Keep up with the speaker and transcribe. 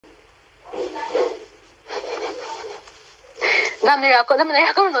That miracle,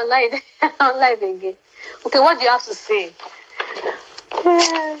 you're coming on live, on live again. Okay, what do you have to say?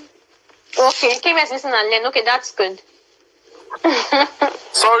 Okay, you came here to listen and learn. Okay, that's good.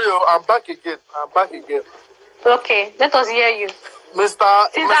 Sorry, I'm back again. Okay, let us hear you. Since our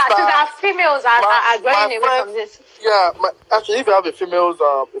females are going away from this. Yeah, actually, if you have a females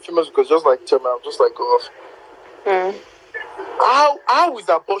because just like tell me, I'm just like go off. How is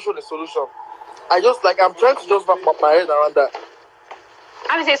abortion a solution? I'm trying to just wrap my head around that.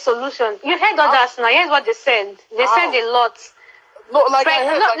 How is a solution? You heard others now. Here's what they said. They said a lot. No, like I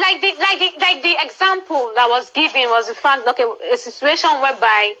heard, like the example that was given was the fact that a situation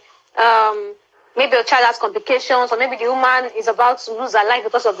whereby maybe a child has complications, or maybe the woman is about to lose her life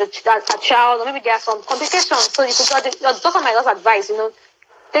because of a child, or maybe there are some complications. So you could the doctor might just advise,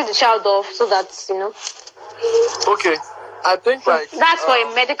 take the child off so that Okay, I think that's for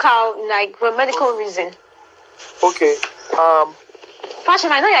a medical reason. Okay.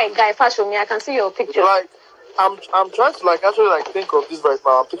 Fashion, I know you're a guy. Fashion, I can see your picture. I'm trying to actually think of this right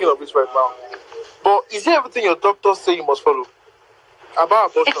now. I'm thinking of this right now. But is it everything your doctors say you must follow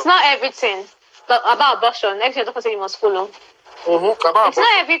about abortion? It's not everything. But about abortion, everything your doctor say you must follow. It's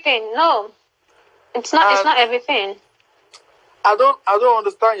not everything. No, it's not. It's not everything. I don't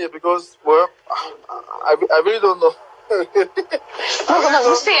understand yet because I really don't know. No.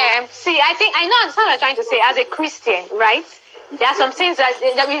 See, I think I know. I understand what you're trying to say. As a Christian, right? There are some things that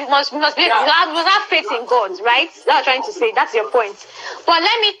we must believe. We have faith in God, right? That's what I'm trying to say. That's your point. But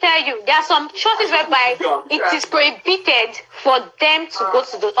let me tell you, there are some churches whereby it is prohibited for them to go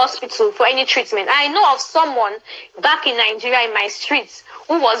to the hospital for any treatment. I know of someone back in Nigeria in my streets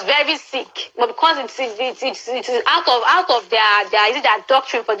who was very sick, but because it's out of their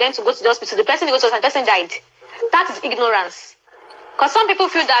doctrine for them to go to the hospital, the person goes to the person died. That is ignorance. Because some people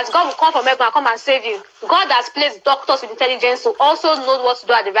feel that God will come from heaven and come and save you. God has placed doctors with intelligence to also know what to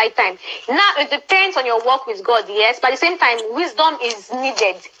do at the right time. Now, it depends on your work with God, yes, but at the same time, wisdom is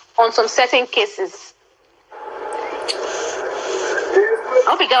needed on some certain cases. I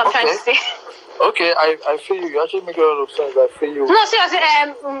hope you get what I'm trying to say. Okay, I feel you. You actually make a lot of sense. I feel you. No, seriously,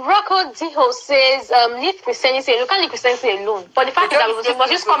 Rocco Diho says, leave Christianity. You can't leave Christianity alone. But the fact is that we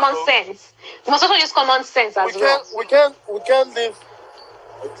must use common sense. We must also use common sense as well. We can't leave.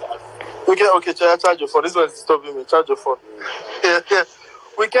 Okay, charge your phone. This one is disturbing me. Charge your phone. Yeah.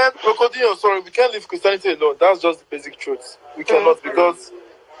 We can't, Rocco Diho, sorry, we can't leave Christianity alone. That's just the basic truth. We cannot because,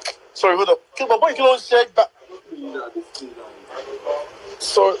 sorry, hold up. Okay, but you don't share that.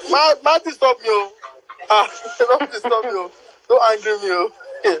 So, man, disturb me. Don't disturb me. Don't anger me.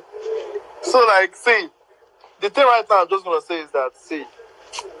 So, see, the thing right now I'm just going to say is that, do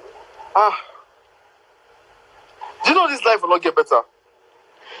you know this life will not get better?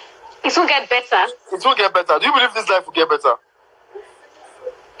 It won't get better. It won't get better. Do you believe this life will get better?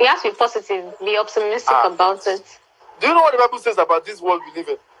 You have to be positive, be optimistic about it. Do you know what the Bible says about this world we live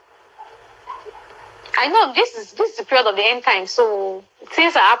in? I know this is the period of the end time, so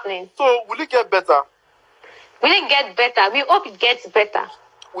things are happening. So will it get better? Will it get better? We hope it gets better.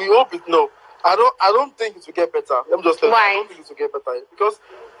 We hope it. No, I don't think it will get better. Let me just tell you. Why? I don't think it will get better because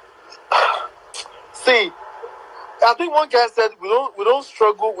see, I think one guy said we don't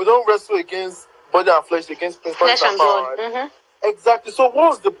struggle, we don't wrestle against body and flesh, against principalities and power. Right? Exactly. So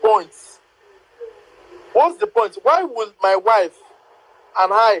what's the point? What's the point? Why would my wife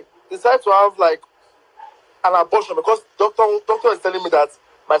and I decide to have an abortion because doctor is telling me that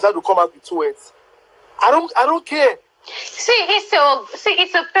my child will come out with 2 heads? I don't care. See, it's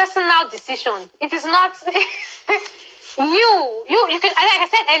a personal decision. It is not you can, like I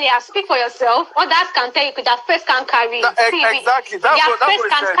said earlier, speak for yourself. Others can tell you that face can't carry it. Exactly. That's what face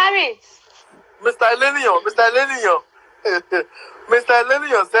can't carry it. Mr.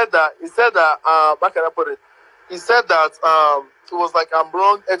 Elenio said that. He said that how can I put it? He said that it was like I'm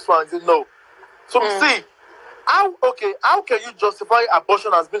wrong, X, Y, and Z. No. So see, how can you justify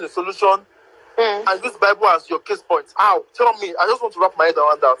abortion as being a solution and use the Bible as your case point? How? Tell me. I just want to wrap my head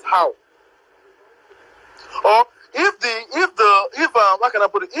around that. How? Or if how can I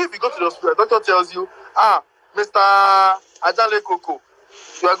put it? If you go to the hospital, the doctor tells you, Mr. Ajale Koko,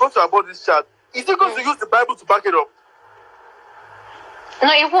 you are going to abort this child. Is he going to use the Bible to back it up?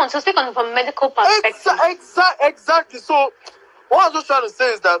 No, it won't. So speak on from a medical perspective. Exactly. So what I'm just trying to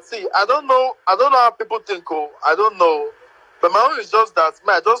say is that, see, I don't know how people think. I don't know. But my own is just that,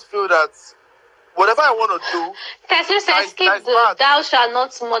 man, I just feel that whatever I want to do. Teslim says, skip the thou shalt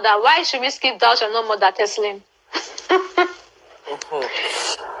not murder. Why should we skip thou shalt not murder, Teslim?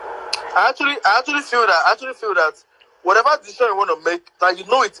 I actually feel that whatever decision you want to make, that you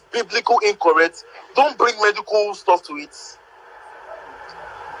know it's biblical incorrect, don't bring medical stuff to it.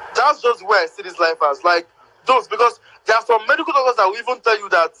 That's just where I see this life as. Like, those, because there are some medical doctors that will even tell you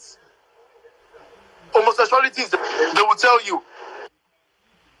that homosexuality is, they will tell you.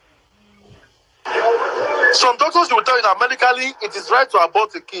 Some doctors will tell you that medically it is right to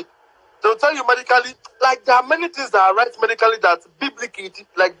abort a kid. They will tell you medically, like there are many things that are right medically that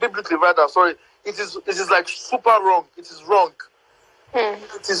biblically rather, sorry, it is like super wrong. It is wrong.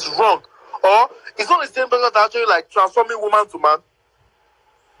 It is wrong. Or it's not the same person that actually like transforming woman to man.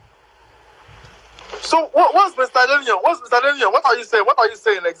 So what's Mr. Daniel? What are you saying? What are you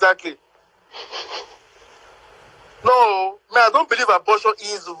saying exactly? No, man, I don't believe abortion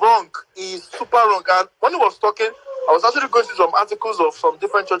is wrong. It's super wrong. And when he was talking, I was actually going through some articles of some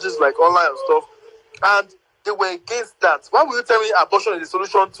different churches like online and stuff, and they were against that. Why would you tell me abortion is the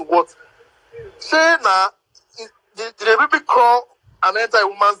solution to what? Say now, did a baby crawl and enter a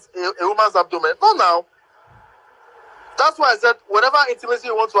woman's abdomen? No, now. That's why I said whatever intimacy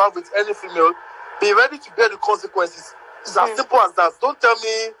you want to have with any female, be ready to bear the consequences. It's as simple as that. Don't tell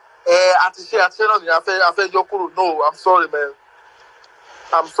me, no, I'm sorry, man.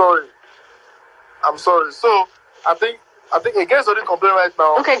 I'm sorry. So I think against the complaint right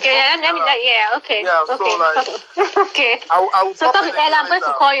now. Okay, okay. Yeah, so like okay. I will so talk with Ella, I'm going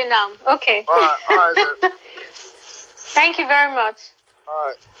to call you now. Okay. All right. Thank you very much. All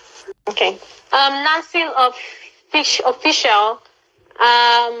right. Okay. Nancy official.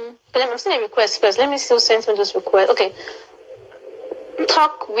 I'm sending a request first. Let me still send some those requests. Okay.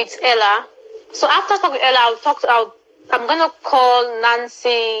 Talk with Ella. So after talk with Ella, I'm gonna call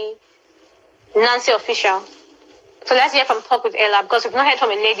Nancy official. So let's hear from talk with Ella because we've not heard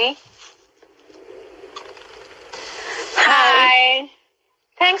from a lady. Hi.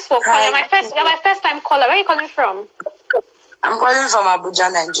 Thanks for calling. You're my first time caller. Where are you calling from? I'm calling from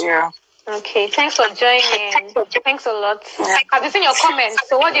Abuja, Nigeria. Okay, thanks for joining. Thanks a lot. Yeah. I've seen your comments.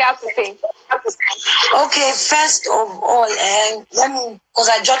 So what do you have to say? Okay, first of all, because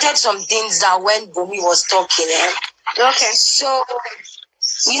I jotted some things down when Bumi was talking. Okay. So,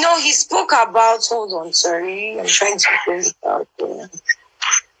 he spoke about, hold on, sorry, I'm trying to bring it out there.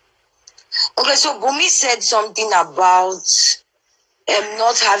 Okay, so Bumi said something about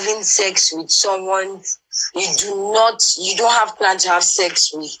not having sex with someone you don't have plan to have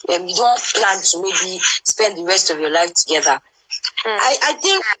sex with. You don't plan to maybe spend the rest of your life together. I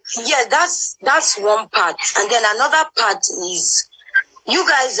think, yeah, that's one part. And then another part is you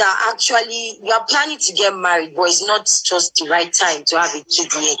guys you are planning to get married, but it's not just the right time to have a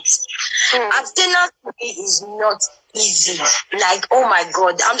kid yet. Abstinence is not easy. Like, oh my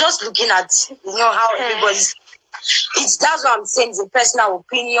God, I'm just looking at, how everybody's, that's what I'm saying. It's a personal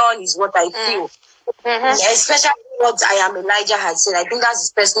opinion, is what I feel. Yeah, especially what Elijah has said. I think that's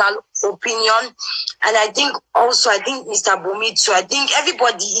his personal opinion. And I think Mr. Bumi too, I think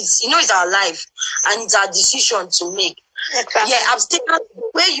everybody it's our life and it's our decision to make. Exactly. Yeah, abstinence,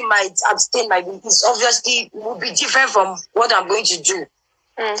 where you might abstain is obviously will be different from what I'm going to do.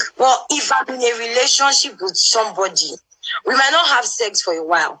 Well, if I'm in a relationship with somebody, we might not have sex for a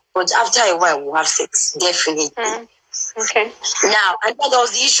while, but after a while we'll have sex, definitely. Okay. Now, and then there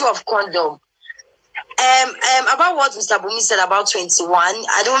was the issue of condom. About what Mr. Bumi said about 21,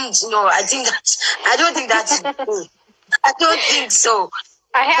 I don't know. I don't think that's true. I don't think so.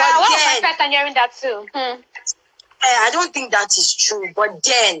 I was my first time hearing that too. I don't think that is true. But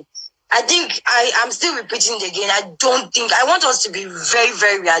then, I think I'm still repeating it again. I want us to be very,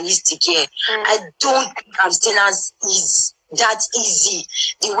 very realistic here. I don't think abstinence is that easy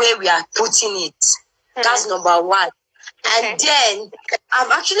the way we are putting it. That's number one. And then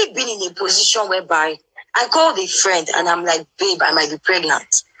I've actually been in a position whereby I called a friend and I'm like, babe, I might be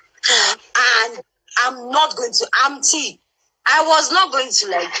pregnant. And I'm not going to, I was not going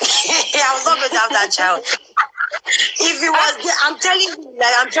to I was not going to have that child. If it was, I'm telling you,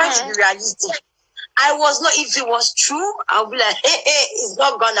 I'm trying to be realistic. I was not, if it was true, I'll be like, hey, it's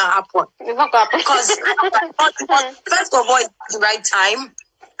not going to happen. It's not going to happen. Because first of all, it's the right time.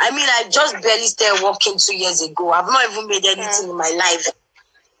 I just barely started working 2 years ago. I've not even made anything in my life.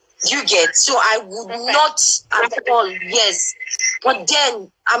 You get? So I would not at all, yes. But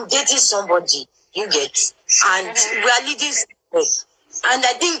then I'm dating somebody. You get? And we are leading. And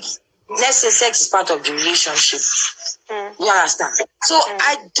I think, let's say sex is part of the relationship. You understand? So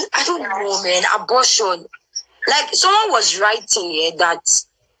I don't know, man. Abortion. Like someone was writing here that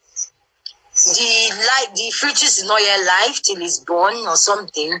the fetus is not yet live till it's born or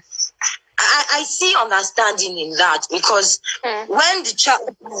something. I see understanding in that because when the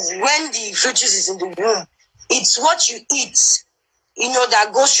fetus is in the womb, it's what you eat,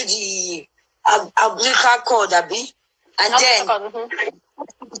 that goes to the umbilical cord, and then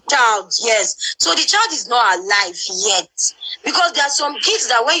the child, yes. So the child is not alive yet. Because there are some kids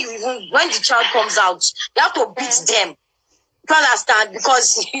that when the child comes out, you have to beat them. You understand?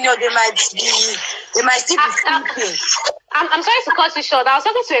 Because they might still be sleeping. I'm sorry to cut you short. I was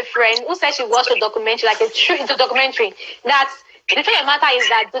talking to a friend who said she watched a documentary, like a documentary, that the truth of the matter is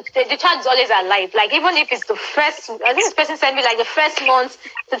that the child is always alive. Like, even if it's the first, I think this person said me, like, the first month,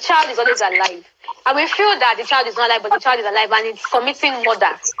 the child is always alive. And we feel that the child is not alive, but the child is alive and it's committing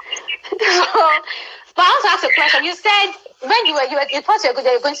murder. But I want to ask a question. You said when you thought they're going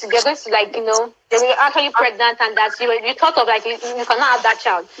to like, they were actually pregnant, and that you thought of like you cannot have that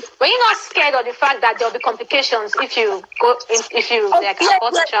child. Were you not scared of the fact that there will be complications if you abort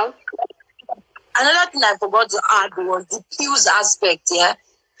the child? Another thing I forgot to add was the pills aspect. Yeah,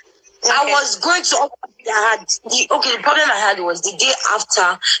 okay. I was going to. The problem I had was the day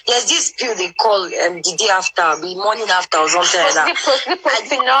after. There's this pill they call the day after, the morning after, or something like that. The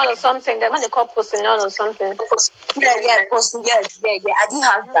Postinol or something. The one they call Postinol or something. Yeah. I didn't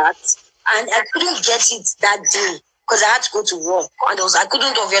have that, and I couldn't get it that day because I had to go to work, and I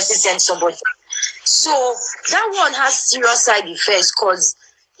couldn't obviously send somebody. So that one has serious side effects because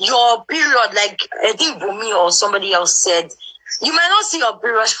your period, like I think Bumi or somebody else said, you might not see your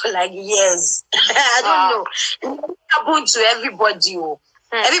period for like years. I don't know. It happens to everybody.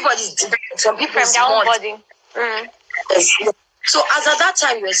 Everybody's different. Some people from their own body. Yes. So as at that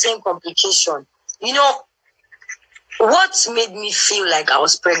time you were saying complication, what made me feel like I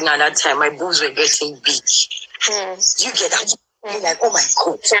was pregnant at that time? My boobs were getting big. Do you get that? Like, oh my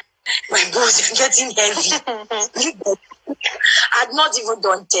God, my boobs are getting heavy. I had not even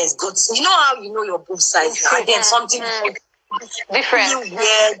done tests, but you know how you know your boob size now? And then something different.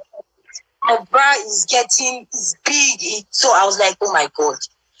 Weird. My bra is big. So I was like, oh my God.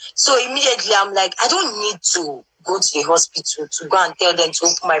 So immediately I'm like, I don't need to go to the hospital to go and tell them to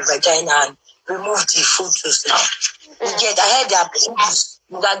open my vagina and remove the fructose now. I heard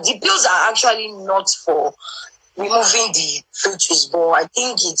that the pills are actually not for removing the fructose, but I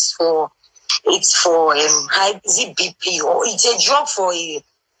think it's for high, is it BP, or it's a drug for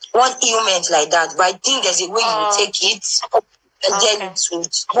one ailment like that. But I think there's a way you take it and then it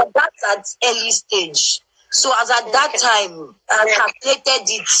would. But that's at early stage. So as at that time, I calculated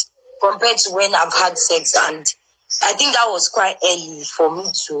it compared to when I've had sex, and I think that was quite early for me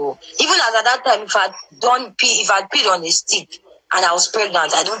to. Even as at that time, if I'd peed on a stick and I was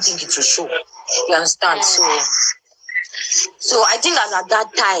pregnant, I don't think it would show. You understand? So I think as at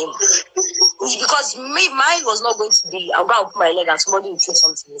that time, because mine was not going to be, I'm going to put my leg and somebody will put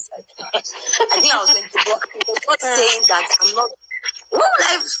something inside. I think I was going to go. I was not saying that I'm not. What would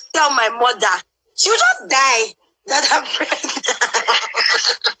I tell my mother? She would just die that I'm pregnant.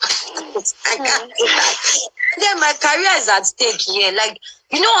 I can't do that. Then my career is at stake here. Like,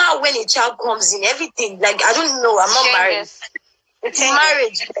 you know how when a child comes in, everything, like, I don't know, I'm not married. It's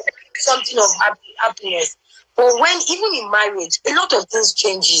marriage, something of happiness. But even in marriage, a lot of things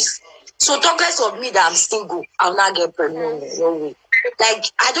changes. So talk less of me that I'm single, I'll not get pregnant. No way. Like,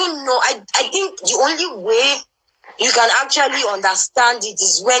 I don't know. I think the only way you can actually understand it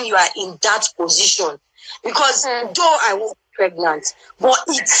is when you are in that position. Because though I was pregnant, but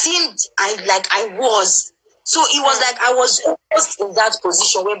it seemed I was. So it was like I was almost in that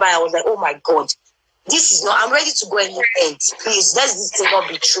position whereby I was like, oh my God, this is not, I'm ready to go and end. Please, let this thing not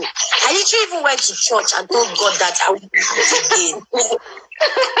be true. I literally even went to church and told God that I would do it again.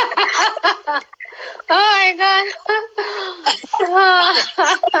 Oh my God.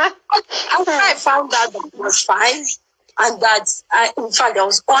 After I found out that it was fine, and that in fact I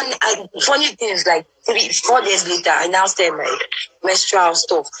was on, funny thing is like 3-4 days later, I now started my menstrual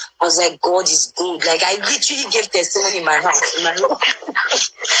stuff. I was like, God is good. Like, I literally gave testimony in my house, in my room.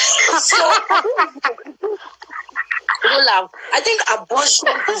 So I think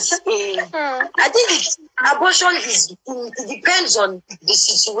abortion is it depends on the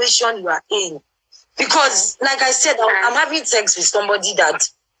situation you are in. Because like I said, I'm having sex with somebody that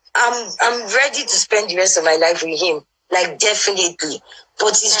I'm ready to spend the rest of my life with him. Like, definitely. But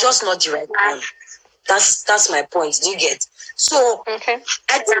it's just not the right time. That's my point. Do you get? So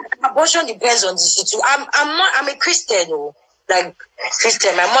I think abortion depends on the situation. I'm a Christian, like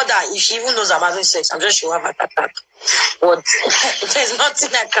Christian. My mother, if she even knows I'm having sex, I'm sure she'll have an attack. But there's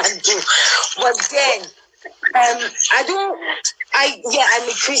nothing I can do. But then I'm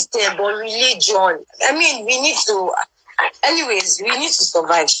a Christian, but religion. I mean, we need to. Anyways, we need to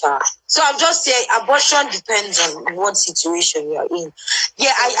survive, Sha. So I'm just saying, abortion depends on what situation you're in.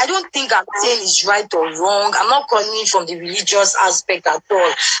 Yeah, I don't think I'm saying it's right or wrong. I'm not coming from the religious aspect at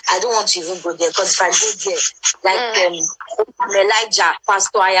all. I don't want to even go there, because if I go there, like I'm Elijah,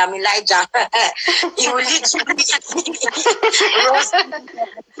 Pastor, I am Elijah. He will literally roast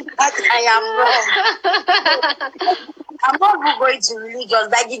that I am wrong. I'm not even going to religion.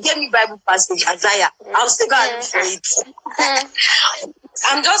 Like, you gave me Bible passage, Isaiah. I'll still go and look for it.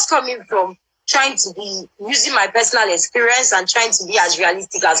 I'm just coming from trying to be, using my personal experience and trying to be as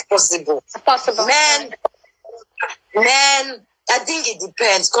realistic as possible. Man, I think it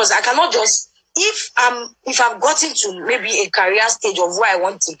depends, because I cannot just, if I've gotten to maybe a career stage of where I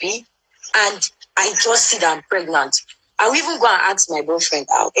want to be, and I just see that I'm pregnant, I'll even go and ask my boyfriend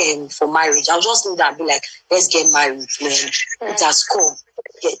out for marriage. I'll just know that and be like, let's get married, man. It has come.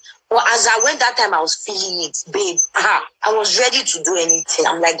 Okay. But as I went that time, I was feeling it, babe. I was ready to do anything.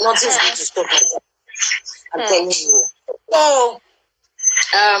 I'm like, nothing's going to stop me. I'm telling you. So,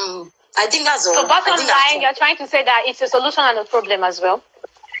 I think that's all. So bottom line, you're trying to say that it's a solution and a problem as well.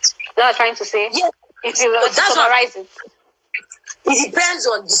 That's what I'm trying to say. Yeah. If you summarize it. It depends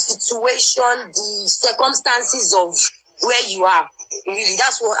on the situation, the circumstances of where you are. Really,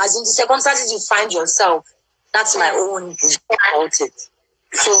 that's what, as in the circumstances you find yourself. That's my own about it.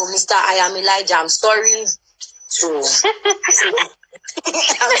 So, Mr. I am Elijah, I'm sorry I'm so sorry.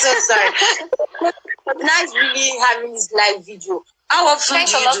 Nice really having this live video. How often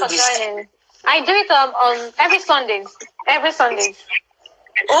Thanks do a you lot do for this? joining. I do it on every Sundays. Every Sundays.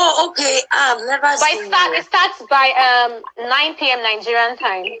 Oh, okay. I've never seen It starts by 9 p.m. Nigerian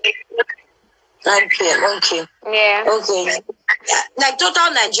time. 9 p.m. Okay. Yeah. Okay. Like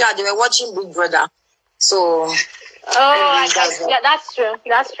total Nigeria, they were watching Big Brother. So. That's true.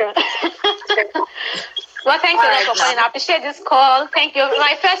 That's true. Well, thanks a lot for calling. I appreciate this call. Thank you.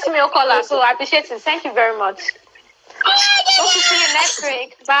 My first email caller, so I appreciate it. Thank you very much. Hope to see you next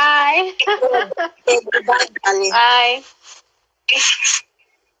week. Bye. Bye.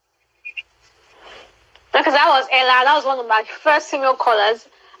 Because that was Ella. That was one of my first female callers. So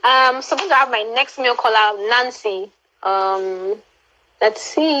I'm going to have my next female caller, Nancy. Let's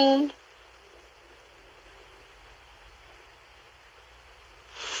see.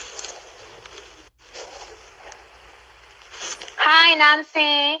 Hi,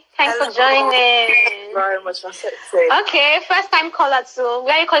 Nancy. Thanks for joining. Thank you very much. Okay, first time caller too.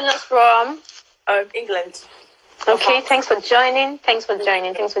 Where are you calling us from? England. Okay, thanks for joining.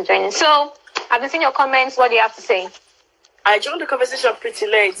 So, I've been seeing your comments. What do you have to say? I joined the conversation pretty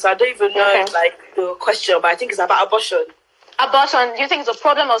late, so I don't even know the question, but I think it's about abortion. Abortion, do you think it's a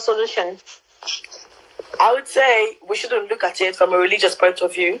problem or solution? I would say we shouldn't look at it from a religious point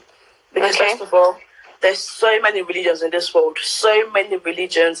of view, because first of all, there's so many religions in this world,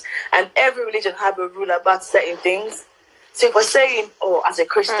 and every religion have a rule about certain things. So if we're saying, as a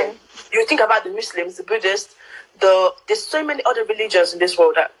Christian, you think about the Muslims, the Buddhists, there's so many other religions in this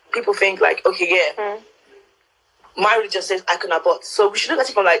world that people think like, my religion says I can abort. So we should look at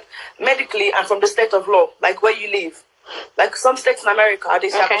it from like medically and from the state of law, like where you live. Like some states in America, they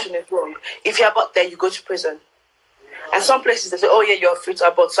say abortion is wrong. If you abort there, you go to prison. And some places they say, you're free to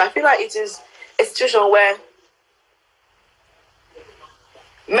abort. So I feel like it is a situation where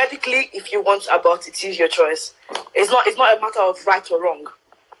medically, if you want to abort, it is your choice. It's not a matter of right or wrong.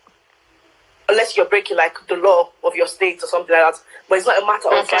 Unless you're breaking like the law of your state or something like that. But it's not a matter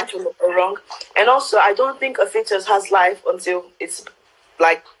of right or wrong. And also, I don't think a fetus has life until it's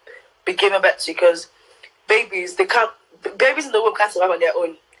like given birth to, because babies in the womb can't survive on their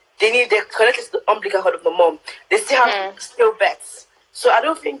own. They're connected to the umbilical cord of the mom. They still have stillbirths. So I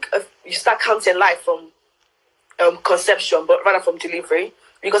don't think you start counting life from conception, but rather from delivery.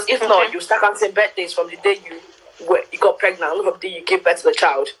 Because if not, you start counting birthdays from the day you got pregnant, not from the day you gave birth to the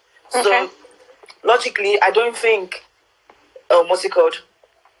child. So logically, I don't think what's it called?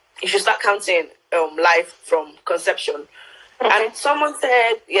 You should start counting life from conception. And someone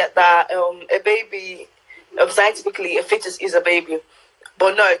said that a baby, scientifically, a fetus is a baby.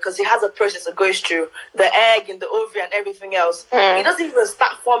 But no, because it has a process that goes through the egg and the ovary and everything else. It doesn't even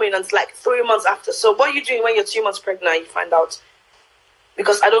start forming until like 3 months after. So what are you doing when you're 2 months pregnant? You find out.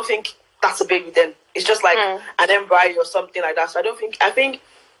 Because I don't think that's a baby then. It's just like an embryo or something like that. So I think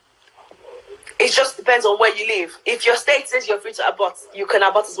it just depends on where you live. If your state says you're free to abort, you can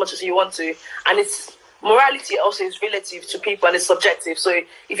abort as much as you want to. And it's morality also is relative to people and it's subjective. So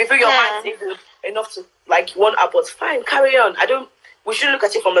if you feel your mind is enough to like you want abort, fine, carry on. We shouldn't look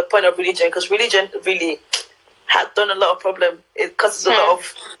at it from the point of religion, because religion really had done a lot of problem. It causes a lot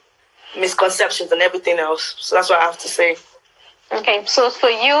of misconceptions and everything else. So that's what I have to say. Okay, so for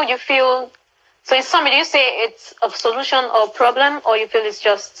you feel, so in summary, do you say it's a solution or problem, or you feel it's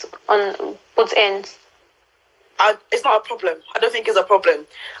just on both ends? It's not a problem. I don't think it's a problem.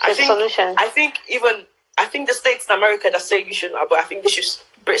 It's a solution. I think the states in America that say you shouldn't, but I think they should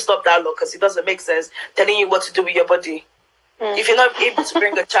stop that law because it doesn't make sense telling you what to do with your body. If you're not able to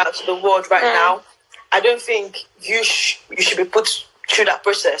bring a child to the world right now, I don't think you should be put through that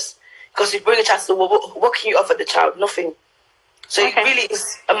process. Because if you bring a child to the world, what can you offer the child? Nothing. So it really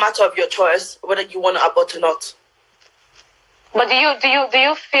is a matter of your choice whether you want to abort or not. But do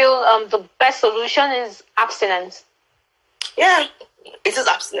you feel the best solution is abstinence? Yeah, it is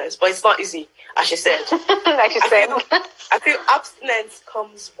abstinence, but it's not easy, as you said. I feel abstinence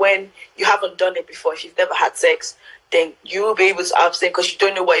comes when you haven't done it before. If you've never had sex, then you will be able to abstain because you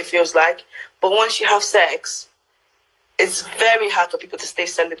don't know what it feels like. But once you have sex, it's very hard for people to stay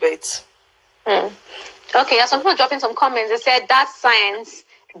celibate. Okay, some people dropping some comments. They said that's science.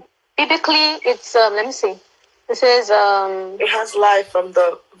 Biblically, it's let me see. It says it has life from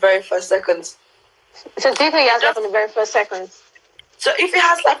the very first seconds. It says biblically it has life from the very first seconds. So if it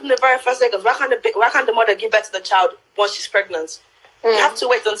has life from the very first seconds, why can't the mother give birth to the child once she's pregnant? You have to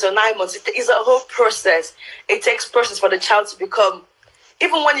wait until 9 months. It is a whole process. It takes process for the child to become.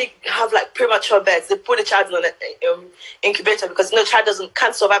 Even when you have like premature births, they put the child in an incubator because the child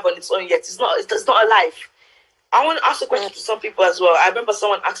can't survive on its own yet. It's not alive. I want to ask a question to some people as well. I remember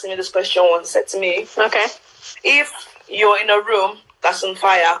someone asking me this question once. Said to me, "Okay, if you're in a room that's on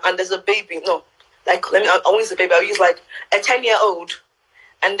fire and there's a baby, I won't use a baby. I'll use like a 10-year-old,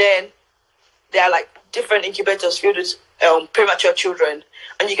 and then there are like different incubators filled with premature children,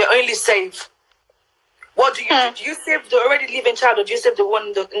 and you can only save." What do you do? Do you save the already living child or do you save the one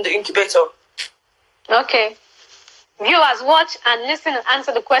in the incubator? Okay. Viewers, watch and listen and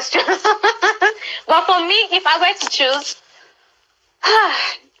answer the question. But for me, if I were to choose,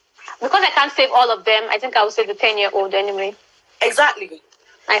 because I can't save all of them, I think I would save the 10-year-old anyway. Exactly.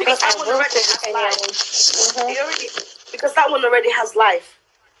 I think I will save the 10-year-old. Because that one already has life.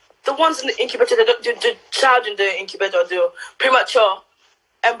 The ones in the incubator, the child in the incubator, the premature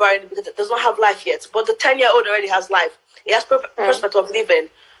embryo does not have life yet, but the 10-year-old already has life. He has prospect of living.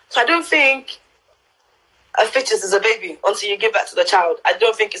 So I don't think a fetus is a baby until you give back to the child. I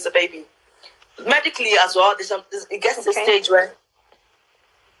don't think it's a baby. Medically as well, it gets to a stage where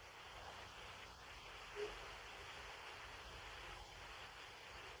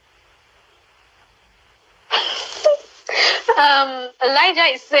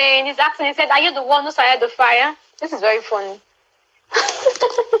Elijah is saying, he's asking, he said, "Are you the one who started the fire?" This is very funny.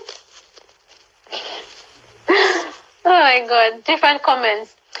 Oh my God, different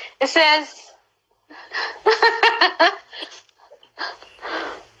comments. It says,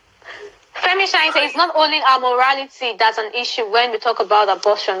 Femi Shine says, "It's not only our morality that's an issue when we talk about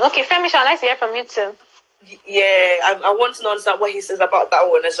abortion." Okay, Femi Shine, let's hear from you too. Yeah, I want to understand what he says about that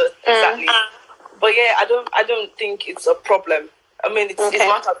one as well, exactly. But yeah, I don't think it's a problem. I mean, it's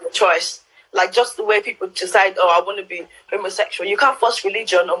not of your choice. Like just the way people decide, I want to be homosexual. You can't force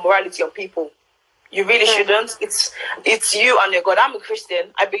religion or morality on people. You really shouldn't. It's you and your God. I'm a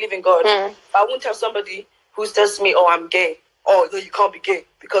Christian. I believe in God. I won't tell somebody who tells me, I'm gay. No, you can't be gay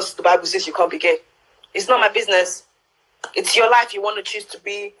because the Bible says you can't be gay. It's not my business. It's your life. You want to choose to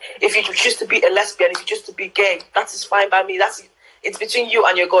be. If you choose to be a lesbian, if you choose to be gay, that is fine by me. It's between you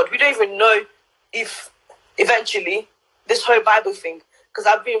and your God. We don't even know if eventually this whole Bible thing. Because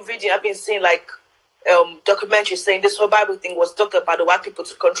I've been seeing like documentaries saying this whole Bible thing was doctored by the white people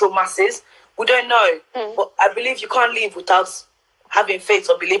to control masses. We don't know. But I believe you can't live without having faith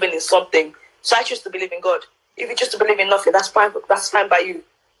or believing in something. So I choose to believe in God. If you choose to believe in nothing, that's fine. That's fine by you.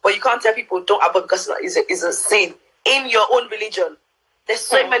 But you can't tell people don't abort because it's a sin in your own religion. There's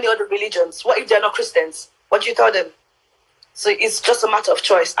so many other religions. What if they're not Christians? What do you tell them? So it's just a matter of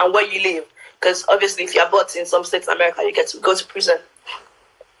choice and where you live. Because obviously, if you abort in some states in America, you get to go to prison.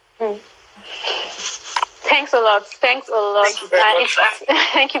 Thanks a lot. Thank you very much.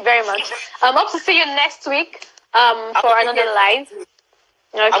 Thank you very much. Hope to see you next week for another live.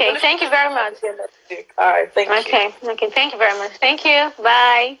 Okay, thank you very much. All right, thank you. Okay, thank you very much. Thank you.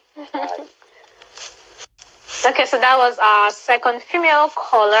 Bye. Okay, so that was our second female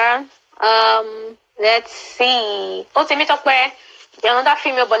caller. Let's see. Temi-Tope, you're another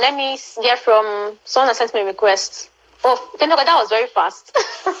female, but let me hear from someone that sent me a request. Temi-Tope, that was very fast.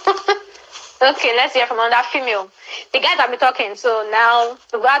 Okay, let's hear from another female. The guys have been talking, so now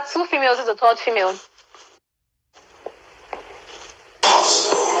we've got two females as a third female.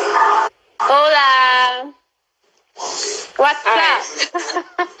 Hola. What's up?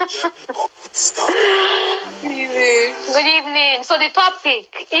 Good evening. So the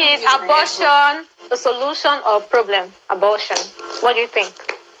topic is abortion, a solution or problem? Abortion. What do you think?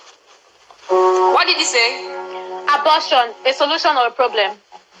 What did you say? Abortion, a solution or a problem?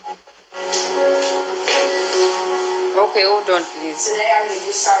 Okay, hold on, please. Today I need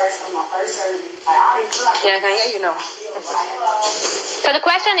to start from my first surgery. Yeah, I can hear you now. So the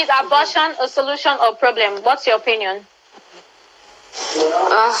question is abortion, a solution or problem? What's your opinion?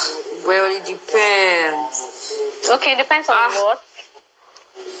 Well, it depends. Okay, depends on what?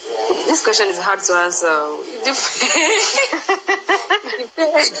 This question is hard to answer. It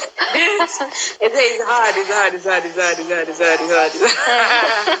depends. It's hard.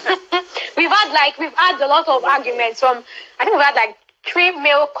 We've had a lot of arguments from, I think we've had like 3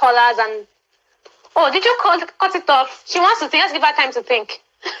 male callers and, oh, did you cut it off? She wants to think, let's give her time to think.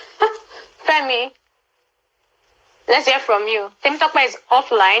 Femi, let's hear from you. Temitope is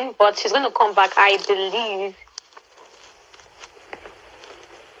offline, but she's going to come back, I believe.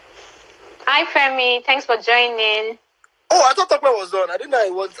 Hi, Femi. Thanks for joining. Oh, I thought Tope was on. I didn't know I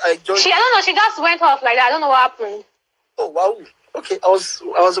joined. I don't know. She just went off like that. I don't know what happened. Oh, wow. Okay, I was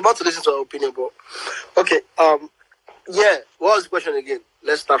about to listen to her opinion, but okay. Yeah. What was the question again?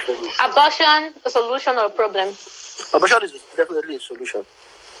 Let's start from it. Abortion, a solution or a problem? Abortion is definitely a solution.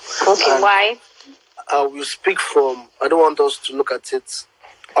 Okay, and why? I will speak from. I don't want us to look at it.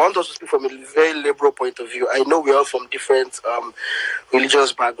 I want us to speak from a very liberal point of view. I know we are from different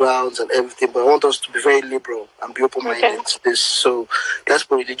religious backgrounds and everything, but I want us to be very liberal and be open-minded to this. So let's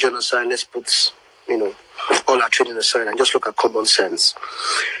put religion aside. Let's put, all our training aside and just look at common sense.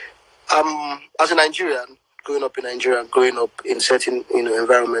 As a Nigerian, growing up in certain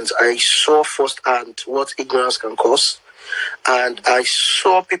environments, I saw firsthand what ignorance can cause. And I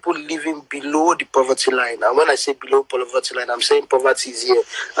saw people living below the poverty line. And when I say below poverty line, I'm saying poverty is here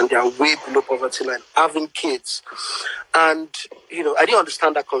and they are way below poverty line, having kids. And, I didn't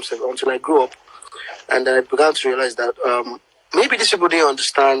understand that concept until I grew up. And I began to realize that maybe these people didn't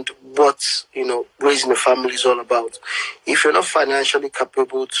understand what, raising a family is all about. If you're not financially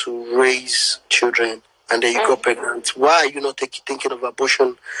capable to raise children, and then you got pregnant, why are you not thinking of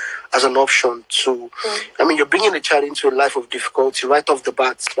abortion as an option to... you're bringing a child into a life of difficulty right off the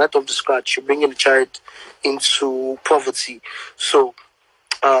bat, right off the scratch. You're bringing a child into poverty. So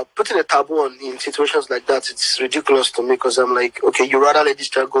putting a taboo on in situations like that, it's ridiculous to me because I'm like, okay, you rather let this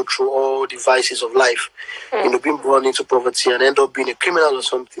child go through all the vices of life, being born into poverty and end up being a criminal or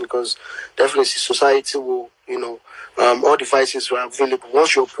something, because definitely society will, all the vices are available.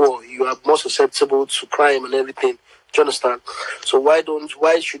 Once you're poor, you are more susceptible to crime and everything. Do you understand? So why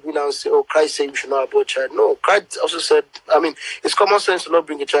should we now say, oh, Christ said we should not abort child? No, Christ also said, it's common sense to not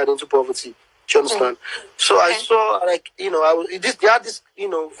bring a child into poverty. Do you understand? So I saw, they had this,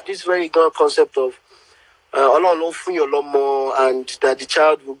 this very ignorant concept of, a lot more, and that the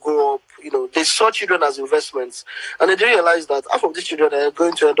child will grow up. They saw children as investments, and they didn't realize that half of these children are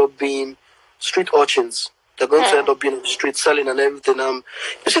going to end up being street urchins. They're going to end up being on the street selling and everything. You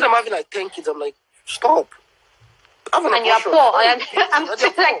see them having like 10 kids. I'm like, stop. And you're poor. I'm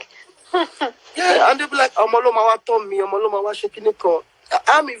just like... Yeah, and they'll be like, I'm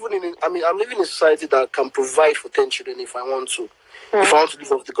living in a society that can provide for 10 children if I want to. If I want to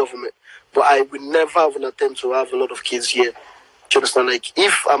live off the government. But I will never have an attempt to have a lot of kids here. Do you understand? Like,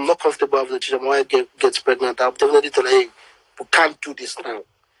 if I'm not comfortable having the children, my wife gets pregnant, I'll definitely tell her, hey, we can't do this now.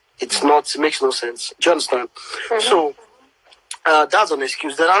 It makes no sense. Do you understand? So, that's an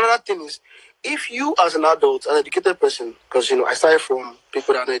excuse. Then another thing is, if you as an adult, an educated person, because, I started from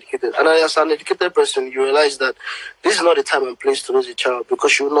people that are not educated, and as an educated person, you realize that this is not the time and place to raise a child,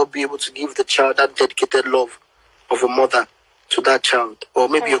 because you will not be able to give the child that dedicated love of a mother to that child. Or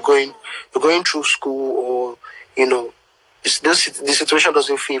maybe you're going through school, or, the situation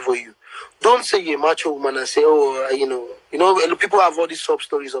doesn't favor you. Don't say you're a macho woman and say, people have all these sub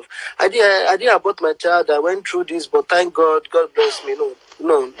stories of, I did abort my child, I went through this, but thank God, God bless me.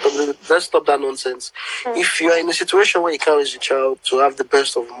 No, let's stop that nonsense. If you are in a situation where you can't raise a child to have the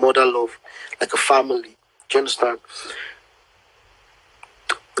best of mother love, like a family, do you understand?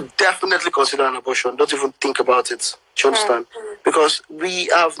 Definitely consider an abortion. Don't even think about it. Do you understand? Because we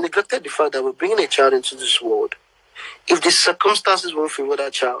have neglected the fact that we're bringing a child into this world. If the circumstances won't favor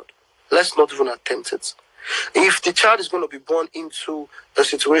that child, let's not even attempt it. If the child is going to be born into a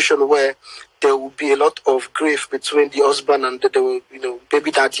situation where there will be a lot of grief between the husband and the baby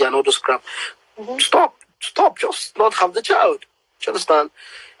daddy and all those crap, stop, just not have the child. Do you understand?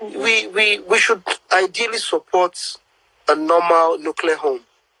 We should ideally support a normal nuclear home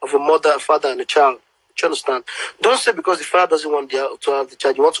of a mother, a father, and a child. Do you understand? Don't say because the father doesn't want to have the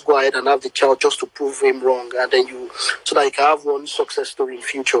child, you want to go ahead and have the child just to prove him wrong, and then so that you can have one success story in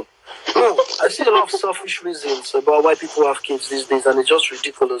future. No, I see a lot of selfish reasons about why people have kids these days, and it's just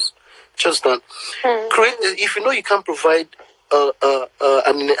ridiculous. Do you understand? If you know you can't provide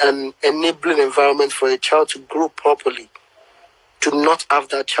an enabling environment for a child to grow properly, to not have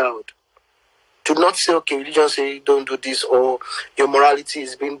that child. To not say, okay, religion say don't do this, or your morality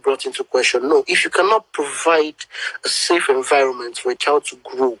is being brought into question. No, if you cannot provide a safe environment for a child to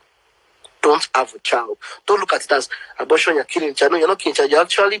grow, don't have a child. Don't look at it as abortion, you're killing a child. No, you're not killing a child. You're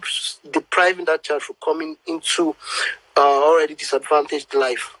actually depriving that child from coming into already disadvantaged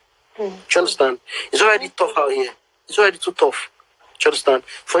life. Do you understand? It's already tough out here. It's already too tough. Do you understand?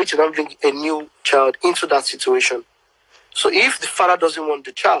 For you to now bring a new child into that situation. So if the father doesn't want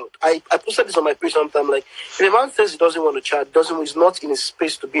the child, I posted this on my page sometime, like, if a man says he doesn't want a child, he's not in a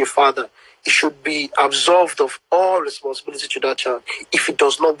space to be a father, he should be absolved of all responsibility to that child if he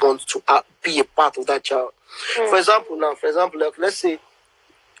does not want to be a part of that child. For example, like, let's say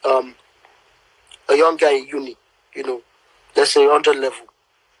a young guy in uni, let's say 100 level,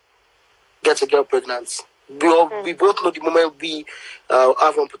 gets a girl pregnant. We both know the moment we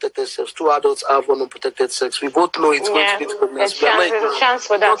have unprotected sex, 2 adults have one unprotected sex. We both know it's going to lead to pregnancy. There's a chance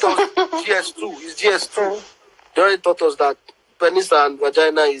for that. GS2. It's GS2. They already taught us that penis and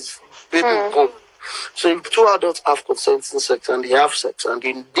vagina is baby pump. So if 2 adults have consenting sex and they have sex and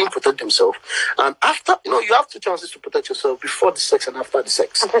they didn't protect themselves, and after, you have 2 chances to protect yourself, before the sex and after the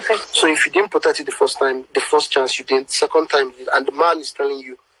sex. So if you didn't protect it the first time, the first chance you didn't, second time you did, and the man is telling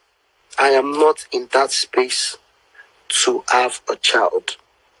you, I am not in that space to have a child.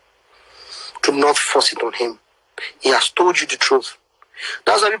 Do not force it on him. He has told you the truth.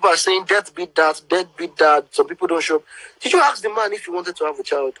 That's why people are saying, death beat that. Some people don't show up. Did you ask the man if he wanted to have a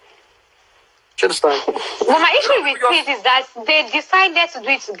child? Do you understand? Well, my issue with this is that they decided to do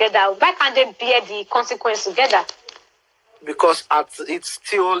it together. Why can't they bear the consequence together? Because it's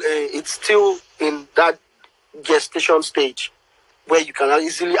still in that gestation stage, where you can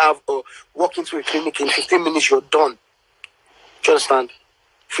easily walk into a clinic in 15 minutes, you're done. Do you understand?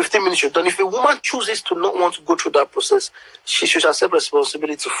 15 minutes, you're done. If a woman chooses to not want to go through that process, she should accept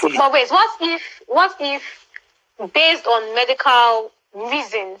responsibility fully. But wait, what if based on medical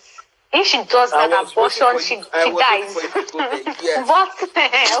reasons, if she does an abortion, she dies? Yes. What?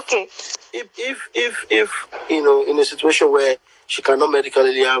 Okay. If in a situation where she cannot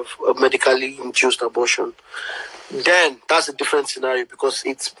medically have a medically induced abortion, then that's a different scenario, because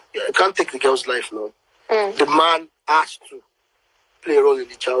you can't take the girl's life now. The man has to play a role in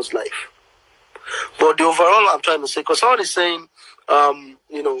the child's life. But the overall, I'm trying to say, because someone is saying,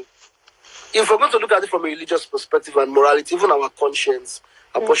 if we're going to look at it from a religious perspective and morality, even our conscience,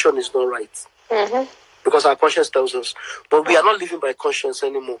 abortion is not right. Because our conscience tells us. But we are not living by conscience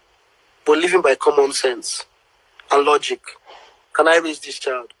anymore. We're living by common sense and logic. Can I raise this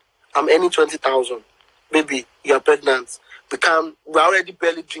child? I'm earning 20,000. Baby, you are pregnant. We're already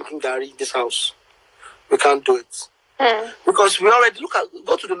barely drinking Gary in this house. We can't do it. Because we already,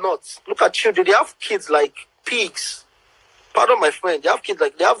 go to the north. Look at children. They have kids like pigs. Pardon my friend. They have kids they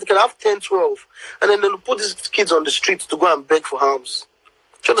can have 10, 12. And then they'll put these kids on the streets to go and beg for alms.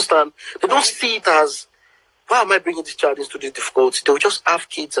 Do you understand? They don't see it as, why am I bringing this child into this difficulty? They'll just have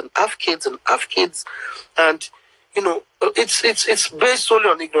kids and have kids and have kids. And, it's based solely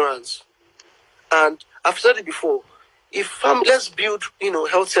on ignorance. And I've said it before, let's build,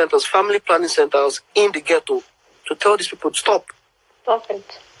 health centers, family planning centers in the ghetto to tell these people to stop. Stop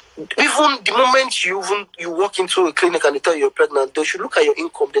it. Even the moment you walk into a clinic and they tell you you're pregnant, they should look at your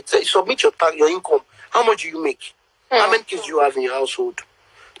income. They say, submit your income. How much do you make? How many kids do you have in your household? Do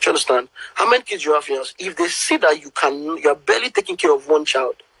you understand? How many kids do you have in your house? If they see that you're barely taking care of one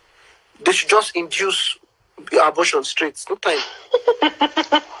child, they should just induce abortion straight. No time. Yeah.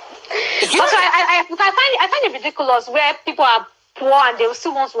 Also, I find it ridiculous where people are poor and they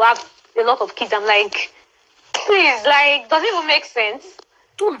still want to have a lot of kids. I'm like, please, does it even make sense?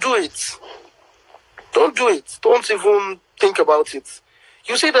 Don't do it. Don't do it. Don't even think about it.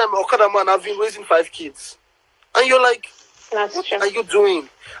 You see them, Okada man, I've been raising 5 kids. And you're like, what are you doing?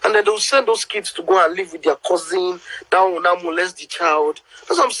 And then they'll send those kids to go and live with their cousin, that will now molest the child.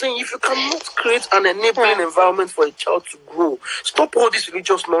 That's what I'm saying. If you cannot create an enabling environment for a child to grow, stop all this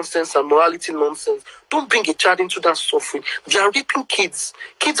religious nonsense and morality nonsense. Don't bring a child into that suffering. They are raping kids.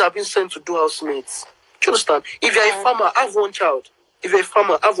 Kids are being sent to do housemaids. Do you understand? If you're a farmer, have one child. if you're a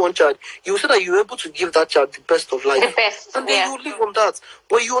farmer, have one child, you will say that you're able to give that child the best of life. The best. And then you live on that.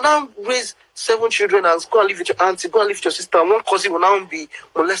 But you will now raise 7 children and go and live with your auntie, go and live with your sister, and one cousin will now be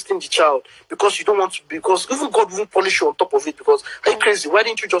molesting the child because you don't want to, because even God will punish you on top of it. Because are you crazy? Why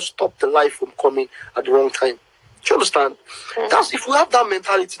didn't you just stop the life from coming at the wrong time? Do you understand? That's, if we have that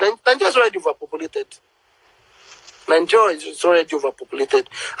mentality, then Nigeria is already overpopulated. Nigeria is already overpopulated.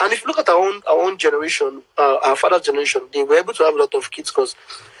 And if you look at our own generation, our father's generation, they were able to have a lot of kids because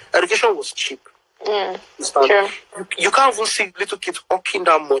education was cheap. Sure. You can't even see little kids hawking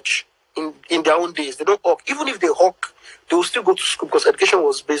that much in their own days. They don't hawk. Even if they hawk, they will still go to school because education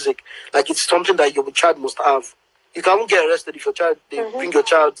was basic. Like, it's something that your child must have. You can't get arrested if your child, they bring your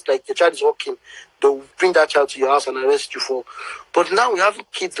child, like your child is hawking, they'll bring that child to your house and arrest you for. But now we're having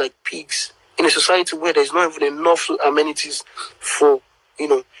kids like pigs in a society where there's not even enough amenities for, they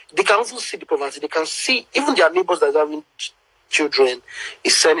can even see the poverty. They can see, even their neighbors that are having children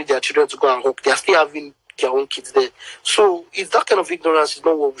is sending their children to go and hawk. They are still having their own kids there. So it's that kind of ignorance is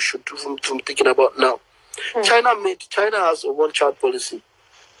not what we should do from thinking about now. China has a one-child policy.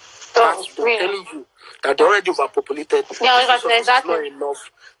 I'm telling you that they're already overpopulated. Yeah, exactly. Not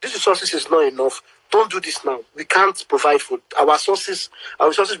enough. This resources is not enough. Don't do this now. We can't provide food. Our resources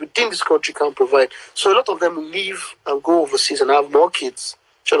within this country can't provide. So a lot of them leave and go overseas and have more kids.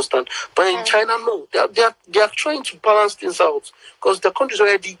 Do you understand? But in China, no. They are trying to balance things out because the country is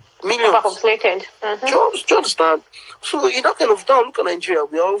already millions. Overpopulated. Do you understand? So in that kind of town, look at Nigeria.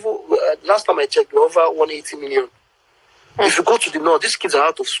 We are over. Last time I checked, we're over 180 million. If you go to the north, these kids are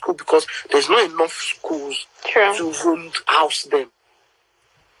out of school because there's not enough schools to house them.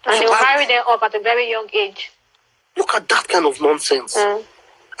 And they'll marry them up at a very young age. Look at that kind of nonsense. And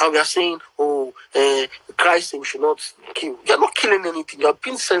we are saying, Christ, we should not kill. You're not killing anything. You're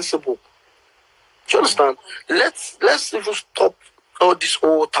being sensible. Do you understand? Let's even stop all this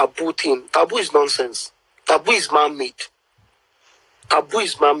whole taboo thing. Taboo is nonsense. Taboo is man-made. Taboo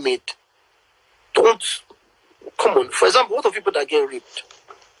is man-made. Don't. Come on. For example, what of people that get raped?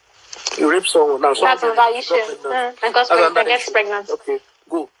 You rape someone now. That's another issue. Because they get pregnant. Okay,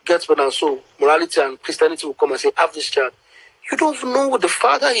 go get pregnant. So morality and Christianity will come and say, have this child. You don't even know what the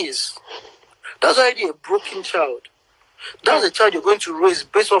father is. That's already a broken child. That's a child you're going to raise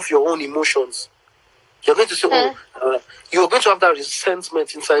based off your own emotions. You're going to say, you're going to have that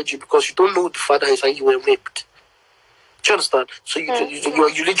resentment inside you because you don't know who the father is and you were raped. Do you understand? So your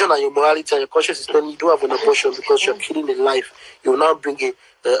religion and your morality and your conscience is telling you don't have an abortion because you're killing a life. You will now bring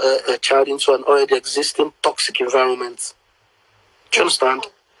a child into an already existing toxic environment. Do you understand?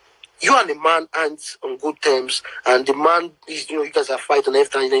 You and the man aren't on good terms, and the man is, you guys are fighting every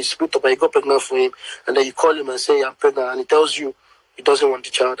time, and then you split up and you got pregnant for him, and then you call him and say, I'm pregnant, and he tells you he doesn't want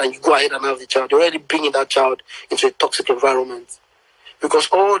the child, and you go ahead and have the child. You're already bringing that child into a toxic environment. Because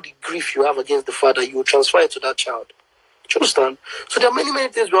all the grief you have against the father, you will transfer it to that child. Do you understand? So there are many,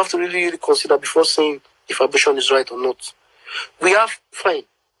 many things we have to really consider before saying if abortion is right or not. We have, fine,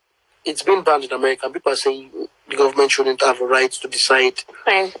 it's been banned in America, and people are saying the government shouldn't have a right to decide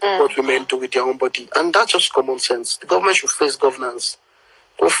what women do with their own body. And that's just common sense. The government should face governance.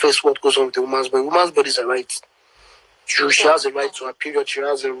 Don't face what goes on with the woman's body. Woman's body is a right. She has a right to her period. She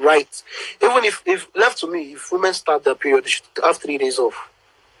has a right. Even if left to me, if women start their period, they should have 3 days off.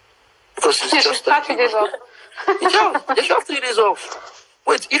 Because it's just 3 days off. They should have 3 days off.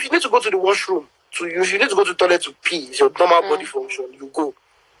 Wait, if you need to go to the washroom, if you need to go to the toilet to pee, it's your normal body function, you go.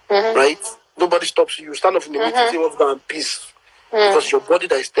 Right? Nobody stops you. You stand up in the meeting, say, what's going on, peace. Because your body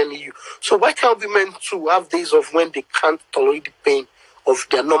that is telling you. So why can't women too have days off when they can't tolerate the pain of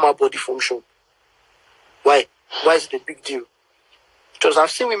their normal body function? Why? Why is it a big deal? Because I've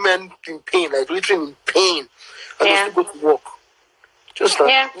seen women in pain, like literally in pain, and they still go to work. Just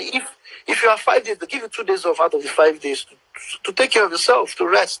like if you have 5 days, they give you 2 days off out of the 5 days to take care of yourself, to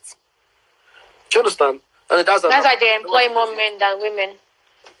rest. Do you understand? And that's why they employ more men than women.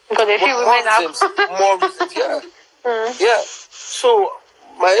 Because they feel women have more reasons, yeah. So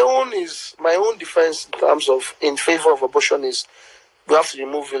my own defense in terms of in favor of abortion is we have to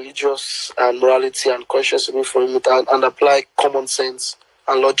remove religious and morality and conscience away from it and apply common sense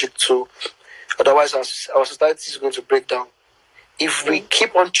and logic too. Otherwise, our society is going to break down. If we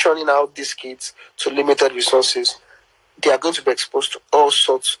keep on churning out these kids to limited resources, they are going to be exposed to all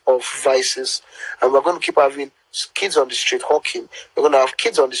sorts of vices, and we're going to keep having kids on the street hawking. We're going to have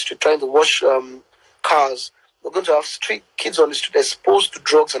kids on the street trying to wash cars. We're going to have kids on the street exposed to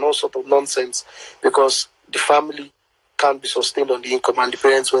drugs and all sorts of nonsense because the family can't be sustained on the income and the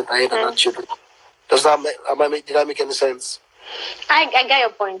parents went ahead and had children. Did that make any sense? I get your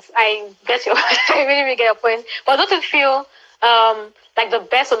point. I really get your point. But don't you feel like the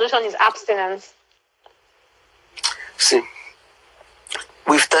best solution is abstinence? See,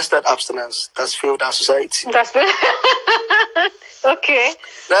 we've tested abstinence. That's failed our society. That's failed. Okay.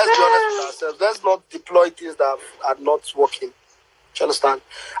 Let's be honest with ourselves. Let's not deploy things that are not working. Do you understand?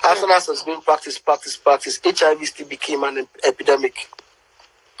 Abstinence has been practiced. HIV still became an epidemic.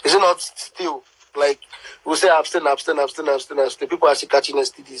 Is it not still? Like, we say abstain. People are still catching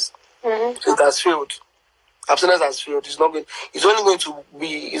STDs. So it has failed. Abstinence has failed. It's only going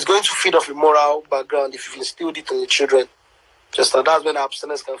to feed off a moral background if you instilled it in the children. Just that's when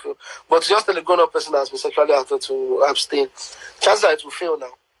abstinence can fail. But just tell a grown-up person that has been sexually active to abstain, chances are it will fail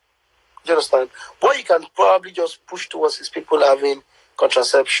now. Do you understand? What you can probably just push towards is people having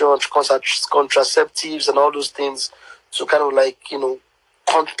contraception, contraceptives, and all those things to kind of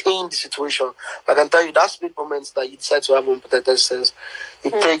contain the situation. I can tell you that split moments that you decide to have unprotected sex,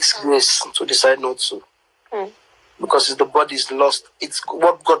 it takes grace to decide not to. Because it's the body's lost. It's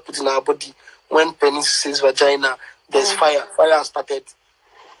what God put in our body. When penis says vagina, there's fire. Fire has started.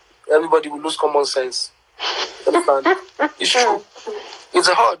 Everybody will lose common sense. Understand? It's true. It's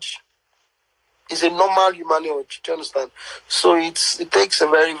a urge. It's a normal human urge. Do you understand? So it takes a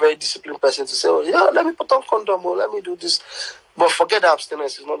very, very disciplined person to say, oh, yeah, let me put on condom, or let me do this. But forget that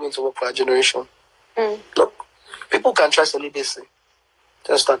abstinence is not going to work for our generation. Look, people can try celibacy. Do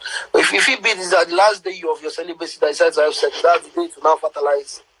you understand? But if it be the last day of your celibacy that decides to have sex, that's the day to now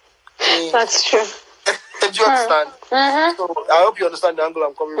fertilize. That's true. Do you understand? So I hope you understand the angle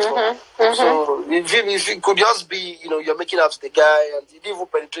I'm coming from. So if it could just be, you're making out with the guy and you didn't even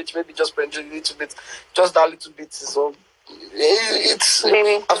penetrate, maybe just penetrate a little bit, just that little bit. So it's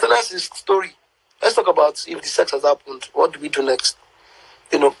abstinence is story. Let's talk about if the sex has happened, what do we do next?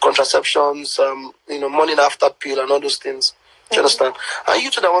 Contraceptions, morning after pill and all those things. Do you understand? And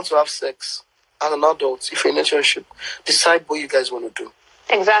you two that want to have sex as an adult, if you're in a relationship, decide what you guys want to do.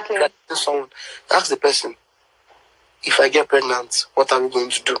 Exactly. Someone, ask the person, if I get pregnant, what are we going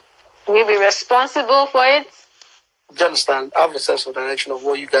to do? You'll be responsible for it. Do you understand? Have a sense of direction of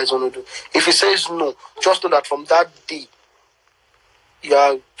what you guys want to do. If he says no, just know that from that day, you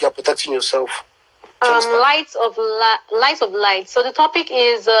are protecting yourself. Lights of light. So the topic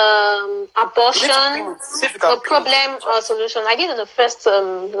is abortion, a problem or solution. I did in the first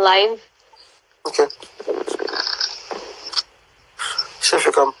live. Okay. See if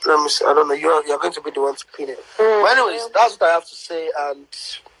you can. Let me see. I don't know. You're going to be the one to pin it. But anyways, that's what I have to say, and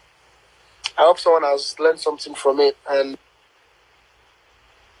I hope someone has learned something from it. And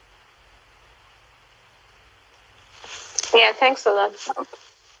yeah, thanks a lot.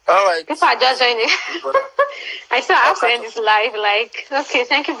 All right. People are just joining. I still have to end this live. Okay,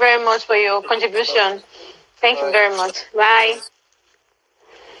 thank you very much for your contribution. Thank you very much. Bye.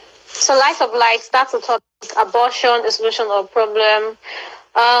 So, Light of Light, that's the topic. Abortion, the solution of problem.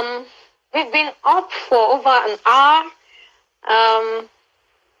 We've been up for over an hour.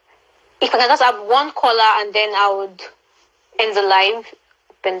 If I can just have one caller and then I would end the live,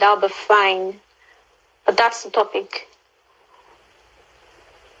 then that'll be fine. But that's the topic.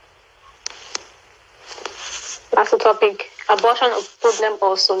 That's the topic. Abortion, a problem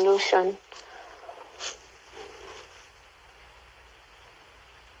or solution.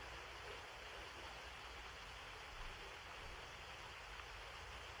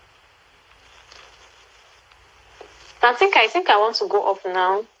 I think I want to go off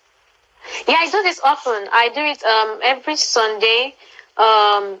now. Yeah, I do this often. I do it every Sunday,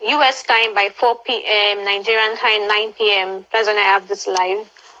 US time by 4 p.m., Nigerian time 9 p.m. That's when I have this live.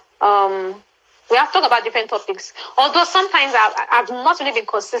 We have to talk about different topics. Although sometimes I've not really been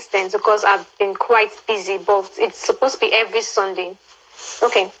consistent because I've been quite busy, but it's supposed to be every Sunday.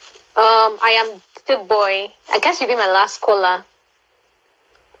 Okay. I am the boy. I guess you'll be my last caller.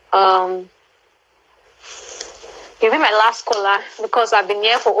 You'll be my last caller because I've been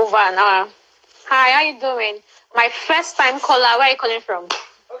here for over an hour. Hi, how you doing? My first time caller. Where are you calling from?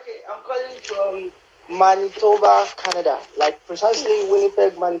 Okay, I'm calling from Manitoba, Canada. Like precisely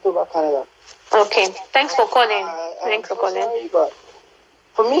Winnipeg, Manitoba, Canada. Okay, thanks for calling. Thanks for calling. Sorry, but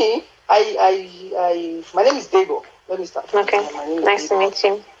for me, my name is Dego. Let me start. Okay, nice to meet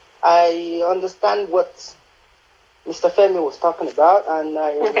you. I understand what Mr. Femi was talking about, and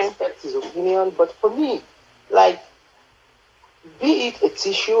I respect his opinion. But for me, be it a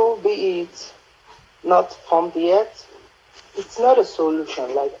tissue, be it not formed yet, it's not a solution.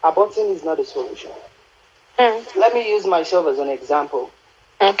 Aborting is not a solution. Let me use myself as an example.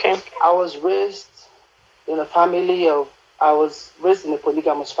 Okay. I was raised in a polygamous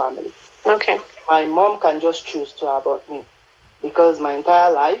family. Okay. My mom can just choose to abort me because my entire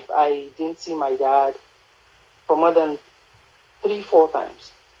life I didn't see my dad for more than 3-4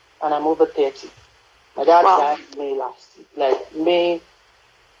 times, and I'm over 30. My dad died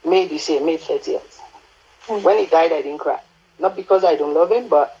May this year, May 30th. When he died, I didn't cry. Not because I don't love him,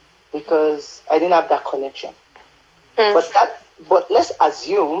 but because I didn't have that connection. But let's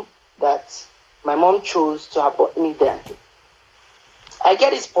assume that my mom chose to abort me then. I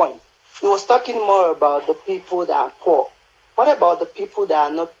get his point. He was talking more about the people that are poor. What about the people that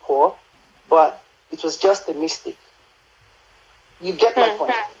are not poor, but it was just a mistake? You get my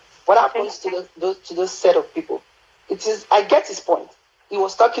point. What happens to those set of people? I get his point. He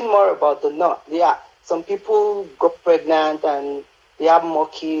was talking more about the not. Yeah, some people got pregnant and they have more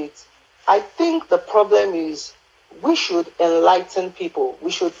kids. I think the problem is we should enlighten people. We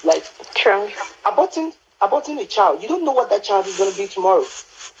should aborting a child. You don't know what that child is going to be tomorrow.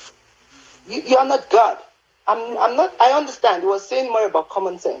 You are not God. I'm not. I understand. He was saying more about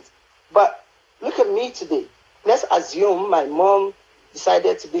common sense, but look at me today. Let's assume my mom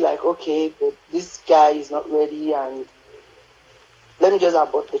decided to be like, okay, but this guy is not ready, and let me just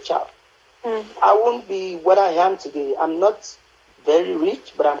abort the child. I won't be what I am today. I'm not very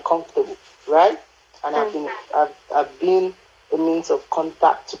rich, but I'm comfortable, right? And I've been a means of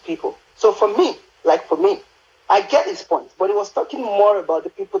contact to people. So for me, I get his point, but he was talking more about the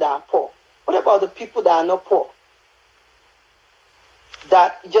people that are poor. What about the people that are not poor?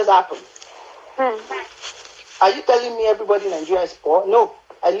 That it just happened. Are you telling me everybody in Nigeria is poor? No.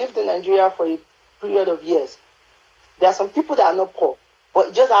 I lived in Nigeria for a period of years. There are some people that are not poor, but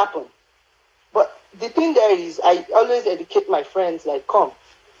it just happened. But the thing there is, I always educate my friends, like, come,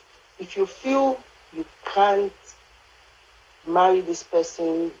 if you feel you can't marry this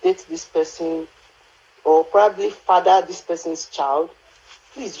person, date this person, or probably father this person's child,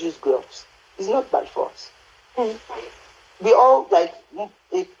 please use gloves. It's not by force. We all, like,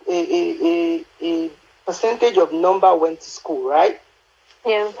 a percentage of number went to school, right?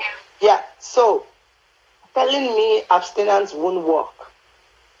 Yeah. Yeah. So telling me abstinence won't work.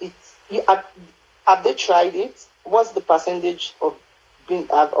 Have they tried it? What's the percentage of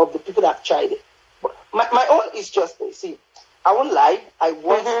the people that have tried it? My own is just this. See, I won't lie. I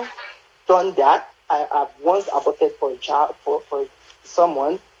once done that. I've once aborted for a child, for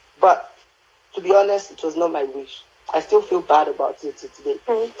someone, but to be honest, it was not my wish. I still feel bad about it today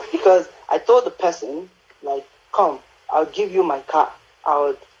because I told the person, like, come, I'll give you my car.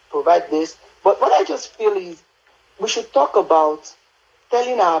 I'll provide this. But what I just feel is we should talk about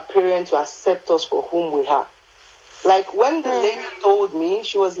telling our parents to accept us for whom we are. Like when the lady told me,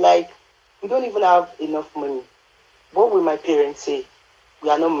 she was like, we don't even have enough money. What will my parents say? We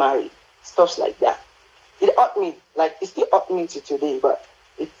are not married. Stuff like that. It hurt me. Like, it still hurt me to today, but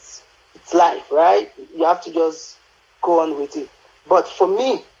it's life, right? You have to just go on with it. But for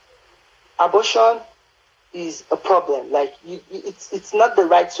me, abortion is a problem. Like, it's not the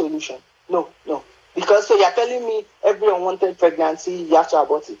right solution. No. Because so you're telling me every unwanted pregnancy, you have to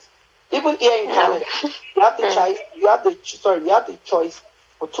abort it. Even here in Canada, you have the choice. You have the choice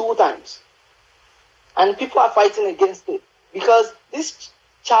for 2 times, and people are fighting against it because this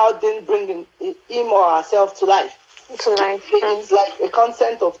child didn't bring him or herself to life. It's like a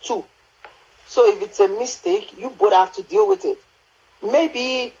consent of 2. So if it's a mistake, you both have to deal with it.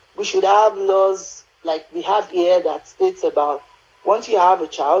 Maybe we should have laws like we have here that states about once you have a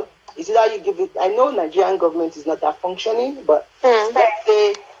child, it's either you give it. I know Nigerian government is not that functioning, but let's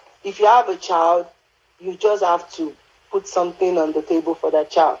say if you have a child, you just have to put something on the table for that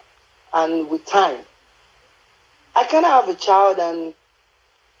child. And with time, I cannot have a child and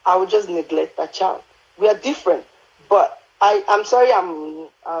I would just neglect that child. We are different, but I'm sorry, I'm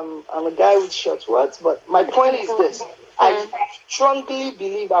a guy with short words, but my point is this. I strongly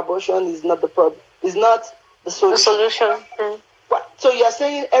believe abortion is not the problem. Is not the solution. So you're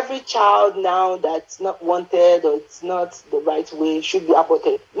saying every child now that's not wanted or it's not the right way should be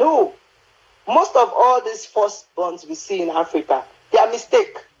aborted? No. Most of all these firstborns we see in Africa, they are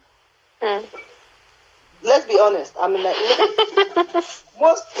mistake. Let's be honest. I mean, like,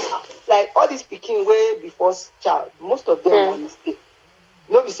 most, like all these speaking way before child, most of them are mistake.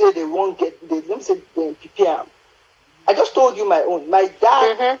 Nobody say they won't get. Let me say they prepare. I just told you my own. My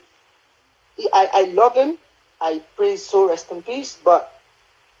dad, I love him. I pray so rest in peace. But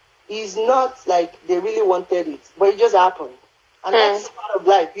he's not like they really wanted it, but it just happened, and that's part of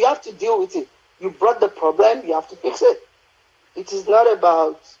life. You have to deal with it. You brought the problem. You have to fix it. It is not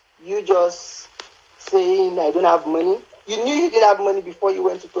about you just saying I don't have money. You knew you didn't have money before you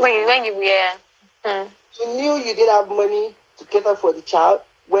went to hospital. You knew you didn't have money to cater for the child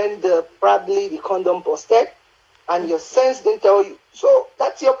when probably the condom busted, and your sense didn't tell you. So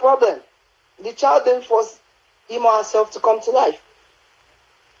that's your problem. The child didn't force him or herself to come to life.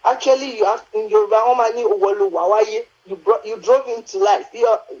 Actually, you have in Yoruba, you drove him to life.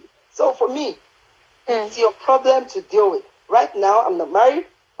 So for me, it's your problem to deal with. Right now, I'm not married,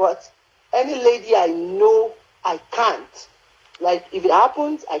 but any lady I know, I can't. Like, if it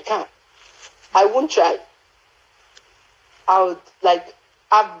happens, I can't. I won't try. I've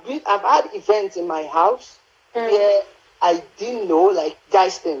had events in my house where I didn't know, like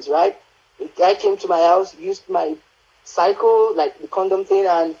guys things, right? The guy came to my house, used my cycle, like the condom thing,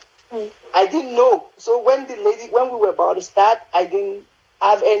 and I didn't know. So when we were about to start, I didn't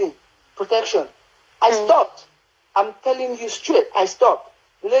have any protection. I stopped. I'm telling you straight, I stopped.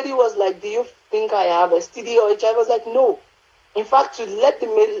 The lady was like, do you think I have STD or HIV? I was like, no. In fact, to let the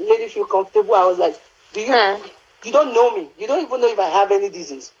lady feel comfortable, I was like, you don't know me. You don't even know if I have any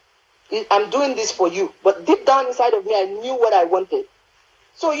disease. I'm doing this for you. But deep down inside of me, I knew what I wanted.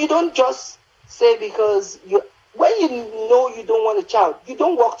 So you don't just say because when you know you don't want a child, you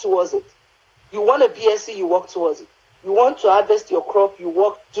don't walk towards it. You want a BSc, you walk towards it. You want to harvest your crop, you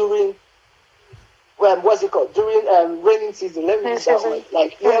walk during, what's it called? During raining season. Let me use that one.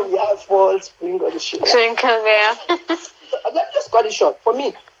 Like, here we have fall, spring, or the shit. Let me just cut it short. For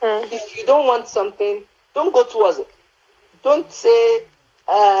me, if you don't want something, don't go towards it. Don't say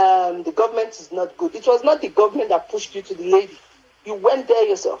the government is not good. It was not the government that pushed you to the lady. You went there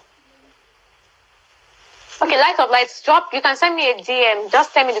yourself. Okay, Light of Lights, drop. You can send me a DM.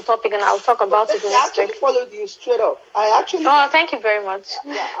 Just tell me the topic and I'll talk about it next week. I actually followed you straight up. Oh, thank you very much.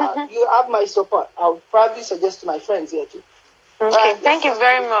 Yeah, you have my support. I'll probably suggest to my friends here too. Okay, thank you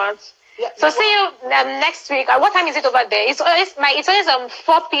very much. Yeah, so see you next week. What time is it over there? It's always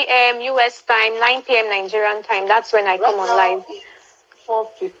 4 p.m. US time, 9 p.m. Nigerian time. That's when I come on live.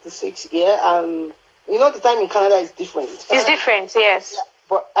 4:56. Yeah. You know the time in Canada is different. It's different, yes. Yeah,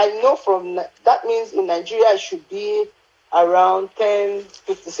 but I know that means in Nigeria it should be around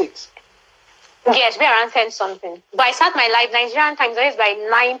 10:56. Yes, be around 10 something. But I start my live Nigerian time is by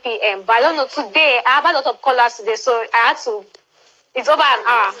 9 p.m. But I don't know today. I have a lot of callers today, so I had to. It's over an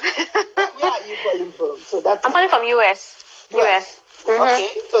hour. Where are you calling from? I'm calling from US. US. Okay,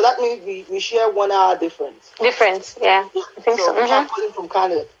 so that means we share 1 hour difference. Difference, yeah. I think so. I'm calling from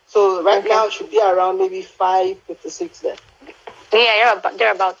Canada. So now it should be around maybe 5:56 then. Yeah,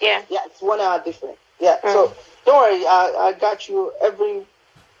 they're about, yeah. Yeah, it's 1 hour different. Yeah, so don't worry, I got you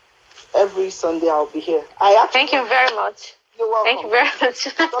every Sunday I'll be here. Thank you very much. You're welcome. Thank you very much.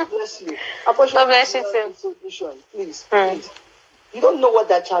 God bless you. God bless you too. Please. You don't know what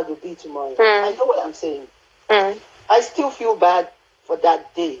that child will be tomorrow. I know what I'm saying. I still feel bad for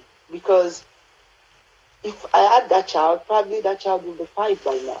that day because if I had that child, probably that child will be 5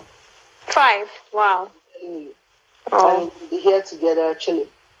 by now. 5? Wow. And we'll be here together chilling.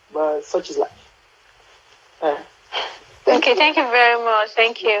 But such is life. Thank you very much.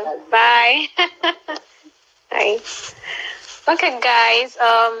 Thank you. Bye. Bye. Okay, guys.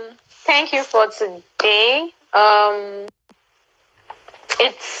 Thank you for today.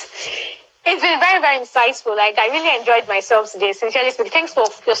 It's been very, very insightful. Like, I really enjoyed myself today. Sincerely speaking, thanks for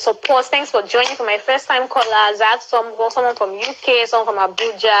your support. Thanks for joining for my first time callers. I had someone from UK, someone from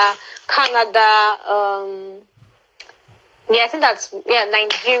Abuja, Canada. I think that's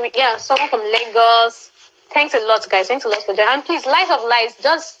Nigeria. Yeah, someone from Lagos. Thanks a lot, guys. Thanks a lot for joining. And please, Light of Lights,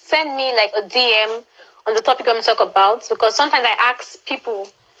 just send me like a DM on the topic I'm going to talk about, because sometimes I ask people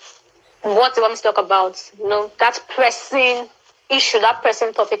what they want me to talk about. You know, that pressing issue, that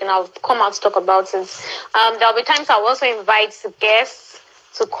pressing topic, and I'll come out to talk about it. There'll be times I'll also invite guests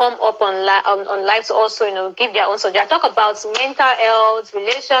to come up on live to also, give their own subject. I talk about mental health,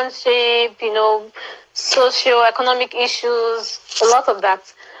 relationship, socio-economic issues, a lot of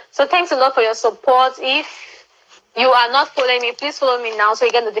that. So thanks a lot for your support. If you are not following me, please follow me now so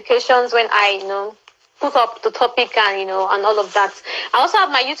you get notifications when I, put up the topic and, and all of that. I also have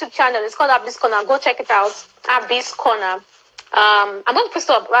my YouTube channel. It's called Abyss Corner. Go check it out. Abyss Corner. I'm going to put it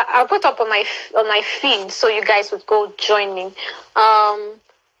up. I'll put it up on my feed so you guys would go join me.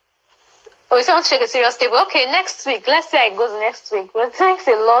 We want to check a serious table. Okay, next week. Let's say it goes next week. But thanks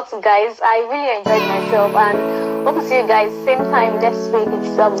a lot, guys. I really enjoyed myself, and hope to see you guys same time next week.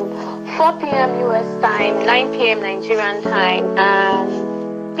 It's 4 p.m. US time, 9 p.m. Nigerian time.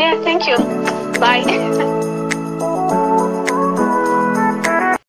 Yeah, thank you. Bye.